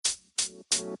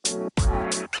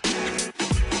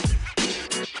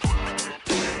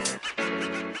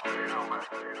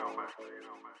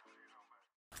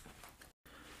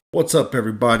What's up,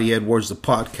 everybody? Edwards, the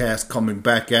podcast, coming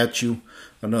back at you.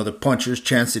 Another Puncher's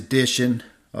Chance edition.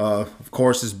 Of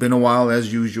course, it's been a while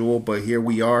as usual, but here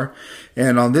we are.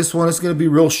 And on this one, it's going to be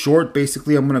real short.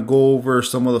 Basically, I'm going to go over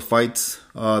some of the fights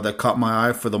that caught my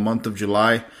eye for the month of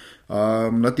July.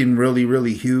 Nothing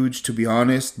really huge, to be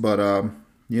honest, but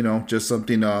just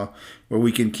something where we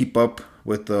can keep up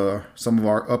with some of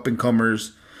our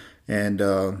up-and-comers and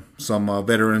some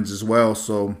veterans as well.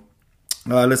 So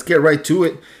let's get right to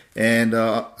it. And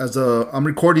I'm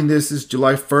recording this is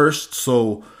July 1st,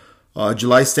 so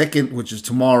July 2nd, which is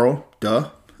tomorrow,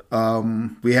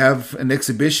 we have an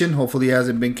exhibition. Hopefully it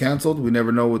hasn't been canceled. We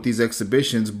never know with these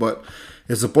exhibitions, but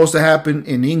it's supposed to happen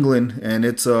in England, and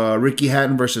it's Ricky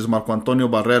Hatton versus Marco Antonio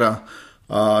Barrera.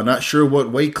 Not sure what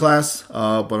weight class,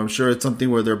 but I'm sure it's something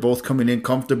where they're both coming in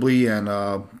comfortably and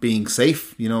being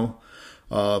safe,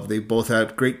 they both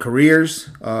had great careers.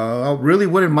 I really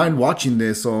wouldn't mind watching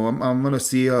this, so I'm going to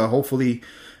see, hopefully,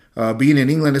 being in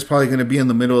England is probably going to be in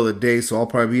the middle of the day, so I'll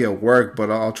probably be at work, but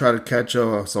I'll try to catch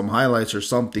some highlights or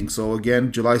something. So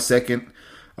again, July 2nd,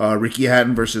 Ricky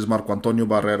Hatton versus Marco Antonio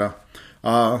Barrera.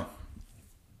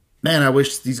 Man, I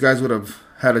wish these guys would have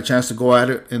had a chance to go at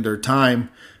it in their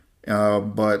time,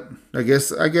 but I guess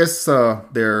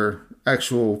their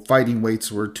actual fighting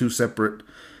weights were two separate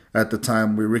at the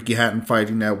time, with Ricky Hatton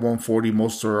fighting at 140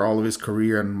 most or all of his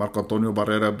career, and Marco Antonio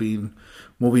Barrera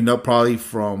moving up probably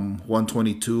from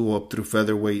 122 up through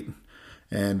featherweight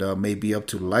and maybe up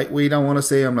to lightweight, I want to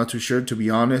say. I'm not too sure, to be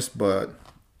honest. But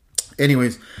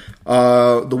anyways,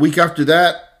 the week after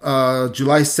that,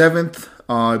 July 7th,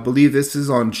 I believe this is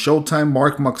on Showtime,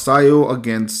 Mark Magsayo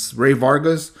against Ray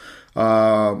Vargas.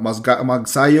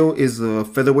 Magsayo is the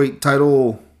featherweight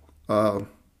title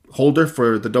holder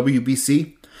for the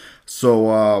WBC. So,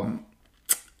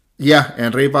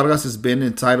 and Ray Vargas has been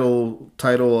in title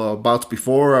bouts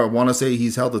before. I want to say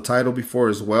he's held the title before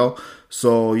as well.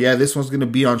 So, yeah, this one's going to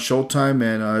be on Showtime,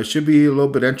 and it should be a little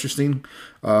bit interesting.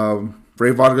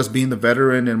 Ray Vargas being the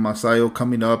veteran and Magsayo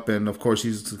coming up, and of course he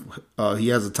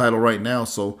has the title right now.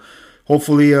 So,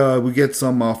 hopefully we get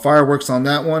some fireworks on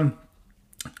that one.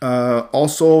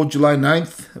 Also, July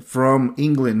 9th from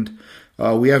England.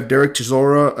 We have Derek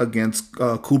Chisora against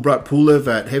Kubrat Pulev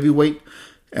at heavyweight.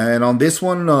 And on this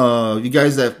one, you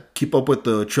guys that keep up with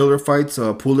the Triller fights,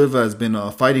 Pulev has been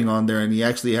fighting on there, and he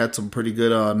actually had some pretty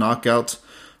good knockouts.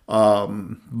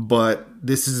 But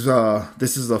this is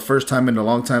the first time in a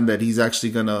long time that he's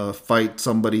actually gonna fight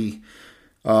somebody,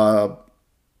 somebody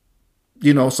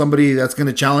that's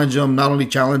gonna challenge him. Not only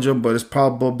challenge him, but is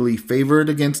probably favored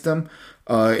against him.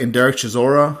 In Derek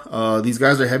Chisora, these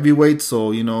guys are heavyweights, so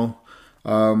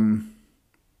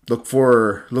look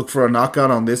for a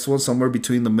knockout on this one, somewhere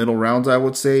between the middle rounds, I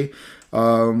would say.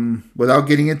 Without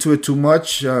getting into it too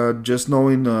much, just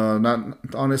knowing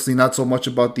not so much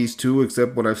about these two,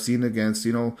 except what I've seen against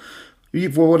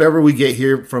for whatever we get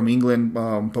here from England,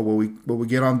 but what we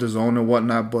get on the zone and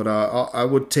whatnot. But I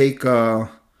would take I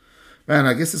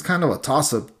guess it's kind of a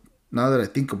toss up now that I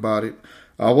think about it.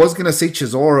 I was gonna say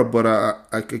Chisora, but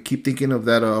I could keep thinking of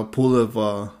that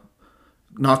Pulev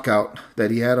knockout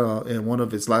that he had in one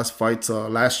of his last fights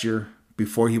last year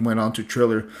before he went on to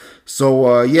Triller. So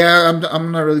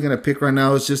I'm not really gonna pick right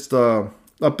now. It's just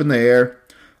up in the air.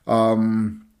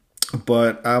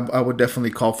 But I would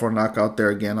definitely call for a knockout there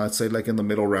again. I'd say like in the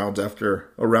middle rounds after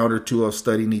a round or two of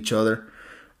studying each other,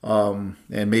 and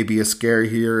maybe a scare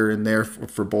here and there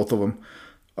for both of them.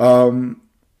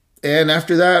 And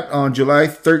after that, on July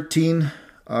 13,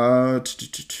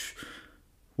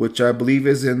 which I believe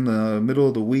is in the middle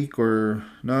of the week, or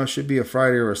no, it should be a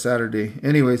Friday or a Saturday.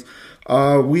 Anyways,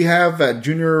 we have at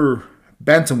junior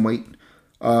bantamweight,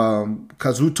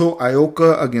 Kazuto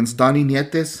Ioka against Donnie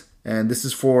Nietes, and this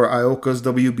is for Ioka's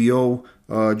WBO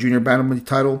junior bantamweight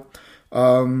title.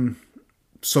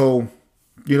 So,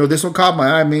 this one caught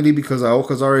my eye mainly because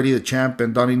Ioka's already the champ,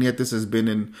 and Donnie Nietes has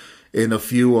been in a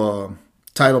few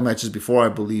title matches before, I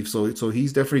believe. So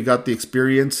he's definitely got the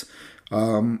experience.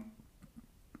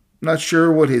 Not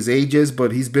sure what his age is,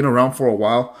 but he's been around for a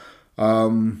while.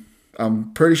 I'm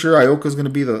pretty sure Ioka's going to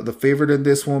be the favorite in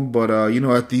this one, but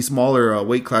at these smaller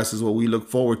weight classes, what we look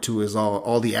forward to is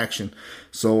all the action.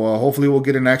 So hopefully we'll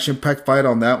get an action-packed fight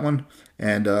on that one,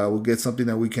 and we'll get something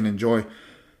that we can enjoy.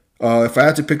 If I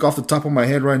had to pick off the top of my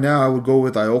head right now, I would go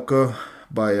with Ioka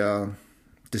by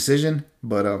decision,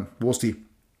 but we'll see.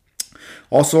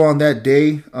 Also on that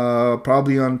day,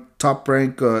 probably on Top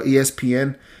Rank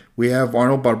ESPN, we have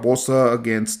Arnold Barbosa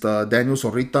against Daniel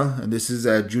Zorrita, and this is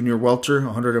at junior welter,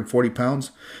 140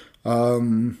 pounds.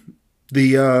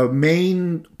 The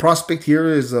main prospect here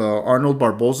is Arnold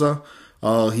Barbosa.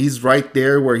 He's right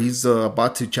there where he's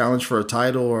about to challenge for a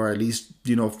title, or at least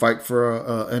fight for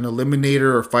an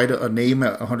eliminator, or fight a name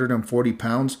at 140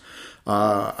 pounds.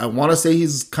 I want to say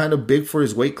he's kind of big for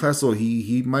his weight class, so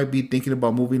he might be thinking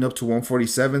about moving up to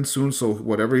 147 soon. So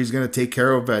whatever he's going to take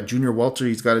care of at junior welter,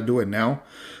 he's got to do it now.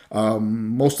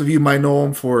 Most of you might know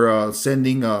him for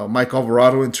sending Mike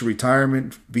Alvarado into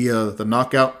retirement via the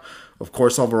knockout. Of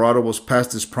course, Alvarado was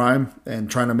past his prime and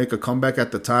trying to make a comeback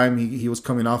at the time. He was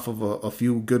coming off of a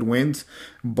few good wins.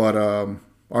 But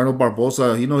Arnold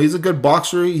Barbosa, he's a good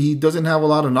boxer. He doesn't have a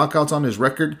lot of knockouts on his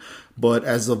record. But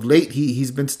as of late,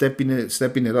 he's been stepping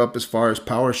it up as far as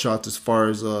power shots, as far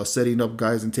as setting up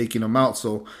guys and taking them out.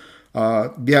 So,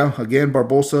 again,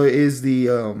 Barbosa is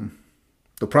the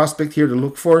prospect here to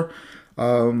look for.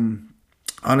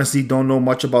 Honestly, don't know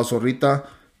much about Zorrita.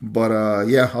 But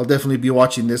I'll definitely be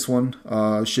watching this one.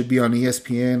 It should be on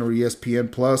ESPN or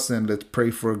ESPN Plus, and let's pray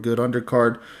for a good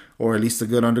undercard, or at least a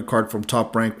good undercard from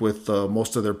Top Rank with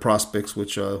most of their prospects,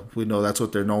 which we know that's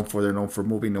what they're known for. They're known for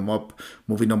moving them up,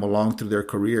 moving them along through their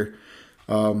career,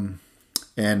 and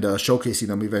showcasing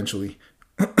them eventually.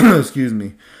 Excuse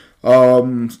me.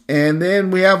 And then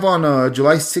we have on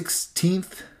July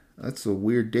 16th. That's a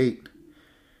weird date.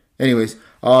 Anyways,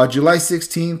 July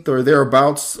 16th or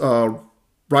thereabouts.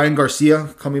 Ryan Garcia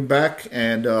coming back,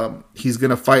 and he's going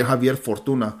to fight Javier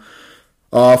Fortuna.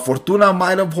 Fortuna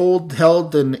might have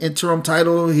held an interim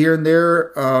title here and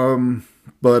there,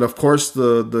 but of course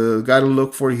the guy to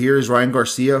look for here is Ryan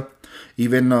Garcia.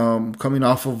 Even coming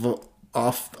off of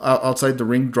outside the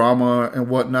ring drama and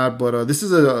whatnot, but this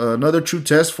is another true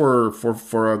test for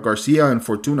Garcia and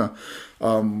Fortuna.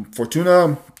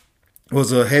 Fortuna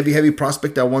was a heavy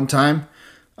prospect at one time.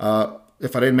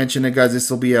 If I didn't mention it, guys,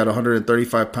 this will be at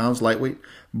 135 pounds, lightweight.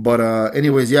 But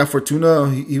anyways,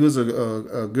 Fortuna, he was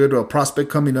a good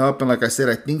prospect coming up. And like I said,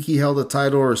 I think he held a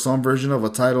title or some version of a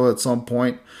title at some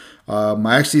point.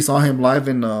 I actually saw him live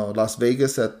in Las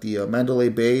Vegas at the Mandalay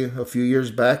Bay a few years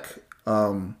back.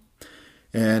 And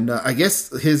I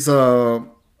guess his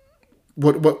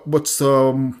what's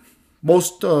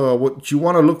most what you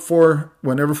want to look for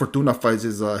whenever Fortuna fights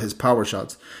is his power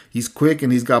shots. He's quick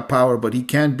and he's got power, but he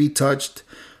can be touched.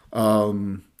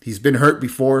 He's been hurt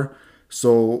before,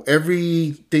 so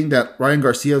everything that Ryan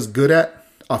Garcia is good at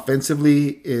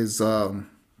offensively is a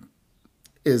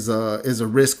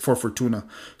risk for Fortuna.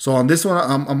 So on this one,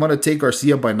 I'm gonna take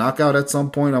Garcia by knockout at some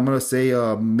point. I'm gonna say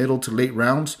middle to late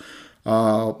rounds.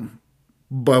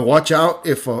 But watch out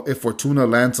if Fortuna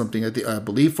lands something. I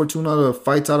believe Fortuna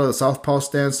fights out of the southpaw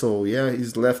stance, so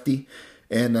he's lefty.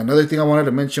 And another thing I wanted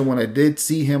to mention, when I did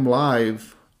see him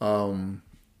live,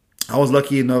 I was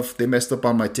lucky enough, they messed up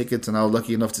on my tickets, and I was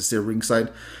lucky enough to sit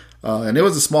ringside. And it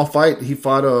was a small fight. He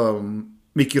fought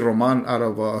Mickey Roman out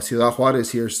of Ciudad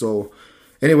Juarez here. So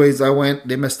anyways, I went,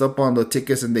 they messed up on the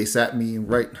tickets, and they sat me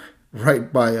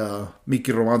right by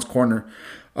Mickey Roman's corner.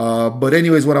 But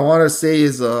anyways, what I want to say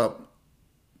is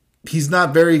he's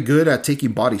not very good at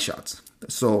taking body shots.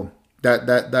 So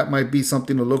that might be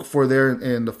something to look for there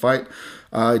in the fight.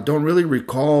 I don't really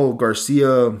recall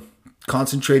Garcia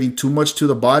concentrating too much to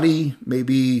the body,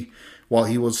 maybe while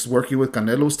he was working with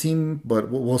Canelo's team, but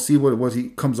we'll see what he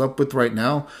comes up with right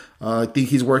now. I think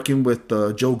he's working with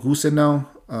Joe Goosen now.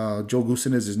 Joe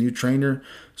Goosen is his new trainer.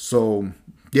 So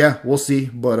we'll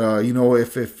see. But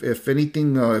if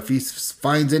anything, if he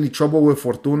finds any trouble with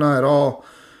Fortuna at all,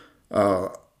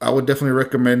 I would definitely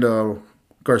recommend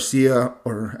Garcia,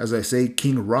 or as I say,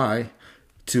 King Rai,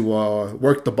 to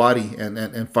work the body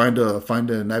and find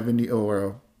an avenue,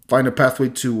 or find a pathway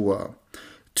to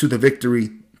the victory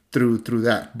through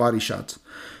that body shots.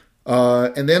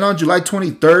 And then on July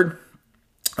 23rd,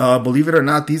 believe it or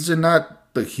not, these are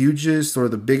not the hugest or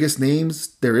the biggest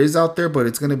names there is out there, but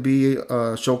it's going to be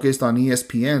showcased on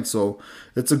ESPN, so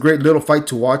it's a great little fight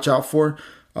to watch out for.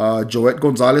 Joet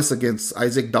Gonzalez against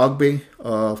Isaac Dogbe.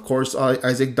 Of course,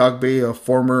 Isaac Dogbe, a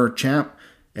former champ,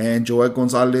 and Joet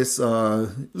Gonzalez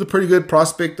was a pretty good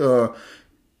prospect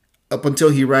up until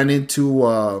he ran into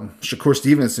Shakur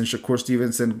Stevenson. Shakur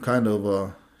Stevenson kind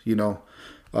of,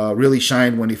 really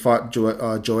shined when he fought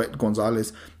Joet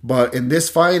Gonzalez. But in this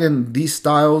fight and these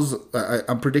styles,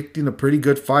 I'm predicting a pretty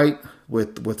good fight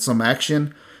with some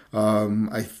action.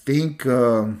 I think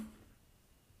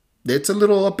it's a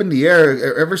little up in the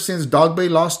air. Ever since Dogbe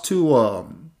lost to,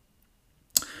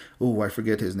 I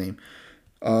forget his name.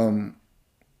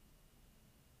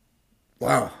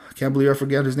 Wow, I can't believe I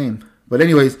forget his name. But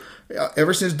anyways,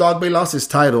 ever since Dogbe lost his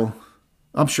title,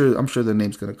 I'm sure the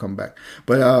name's gonna come back.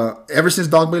 But ever since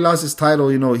Dogbay lost his title,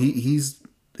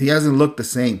 he hasn't looked the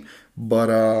same. But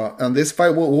on this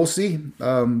fight, we'll see.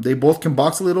 They both can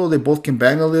box a little. They both can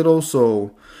bang a little.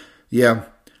 So yeah.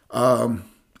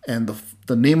 And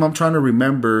the name I'm trying to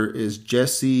remember is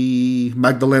Jesse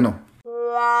Magdaleno.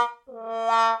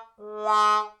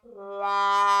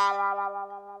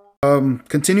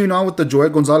 Continuing on with the Joel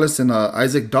Gonzalez and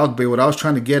Isaac Dogbay, what I was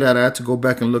trying to get at, I had to go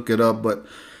back and look it up, but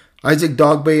Isaac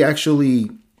Dogbay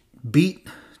actually beat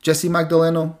Jesse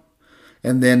Magdaleno,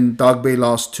 and then Dogbay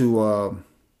lost to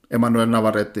Emmanuel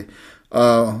Navarrete.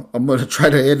 I'm going to try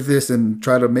to edit this and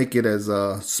try to make it as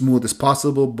smooth as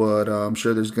possible, but I'm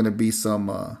sure there's going to be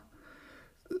something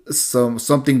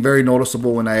very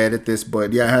noticeable when I edit this.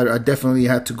 But yeah, I definitely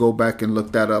had to go back and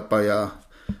look that up. I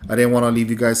didn't want to leave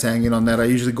you guys hanging on that. I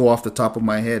usually go off the top of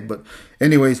my head, but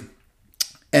anyways,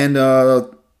 and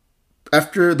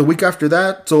after the week after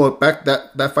that, so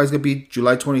that fight's gonna be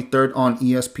July 23rd on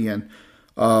ESPN.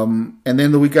 And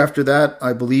then the week after that,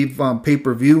 I believe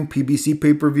pay-per-view, PBC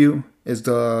pay-per-view is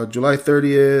the July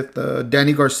 30th.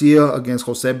 Danny Garcia against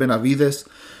Jose Benavides.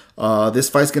 This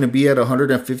fight's going to be at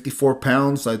 154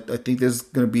 pounds. I think this is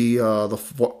going to be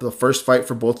the first fight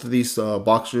for both of these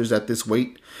boxers at this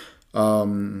weight.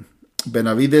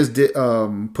 Benavides did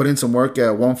put in some work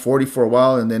at 140 for a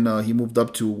while, and then he moved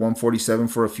up to 147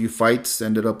 for a few fights.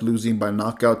 Ended up losing by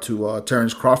knockout to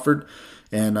Terence Crawford,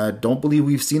 and I don't believe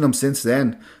we've seen him since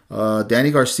then.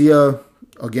 Danny Garcia,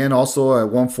 again, also at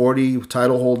 140,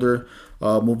 title holder,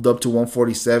 moved up to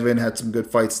 147, had some good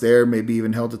fights there, maybe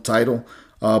even held the title.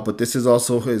 But this is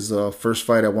also his first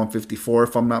fight at 154,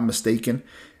 if I'm not mistaken.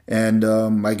 And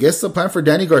I guess the plan for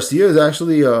Danny Garcia is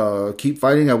actually keep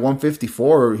fighting at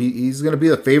 154. He's going to be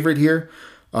the favorite here.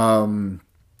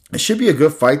 It should be a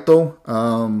good fight, though.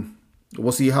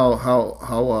 We'll see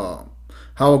how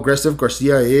aggressive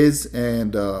Garcia is,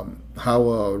 and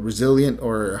how resilient,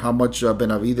 or how much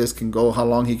Benavides can go, how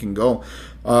long he can go.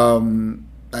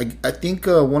 I think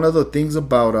one of the things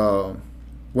about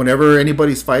whenever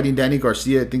anybody's fighting Danny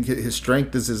Garcia, I think his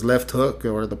strength is his left hook,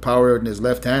 or the power in his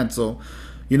left hand. So,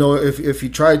 if you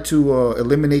try to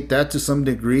eliminate that to some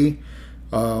degree,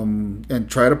 and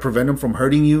try to prevent him from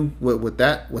hurting you with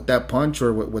that punch,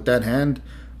 or with that hand,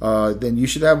 then you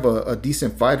should have a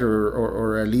decent fight,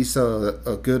 or at least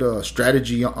a good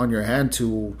strategy on your hand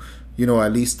to,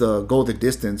 at least go the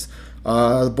distance.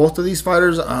 Both of these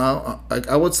fighters,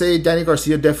 I would say Danny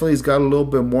Garcia definitely has got a little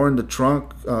bit more in the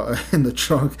trunk,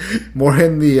 more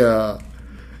in the,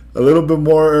 a little bit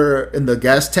more in the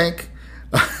gas tank.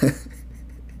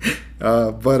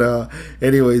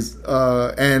 Anyways,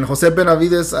 and Jose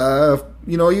Benavides,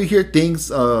 you hear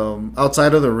things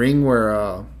outside of the ring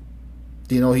where,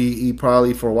 he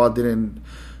probably for a while didn't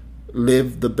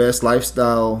live the best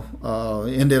lifestyle,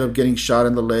 ended up getting shot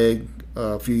in the leg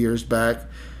a few years back,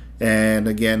 and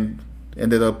again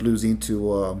ended up losing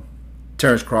to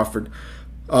Terence Crawford.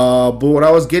 But what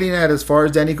I was getting at, as far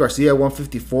as Danny Garcia at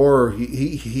 154,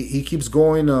 he keeps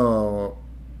going or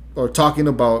talking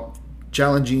about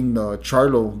challenging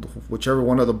Charlo, whichever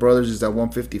one of the brothers is at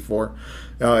 154.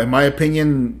 In my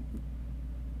opinion,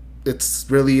 it's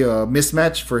really a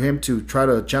mismatch for him to try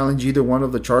to challenge either one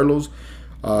of the Charlos.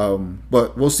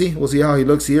 But we'll see. We'll see how he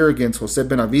looks here against Jose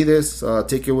Benavides.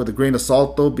 Take it with a grain of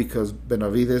salt, though, because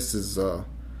Benavides is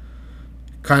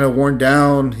kind of worn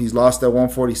down. He's lost at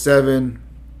 147.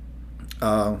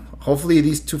 Hopefully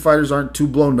these two fighters aren't too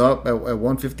blown up at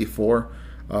 154.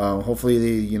 Hopefully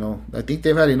they, I think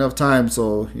they've had enough time.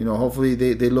 So, hopefully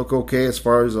they look okay as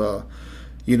far as,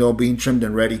 being trimmed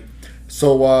and ready.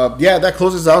 So, that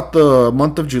closes out the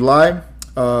month of July.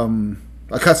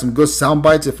 I got some good sound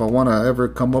bites if I want to ever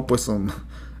come up with some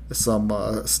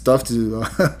stuff to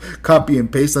copy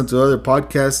and paste onto other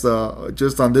podcasts,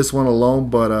 just on this one alone.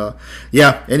 But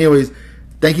anyways,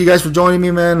 thank you guys for joining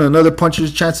me, man. Another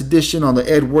Puncher's Chance edition on the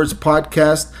Edwards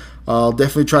podcast. I'll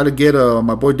definitely try to get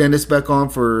my boy Dennis back on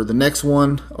for the next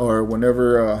one, or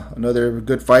whenever another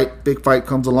big fight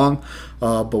comes along.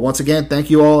 But once again, thank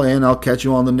you all, and I'll catch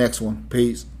you on the next one.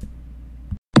 Peace.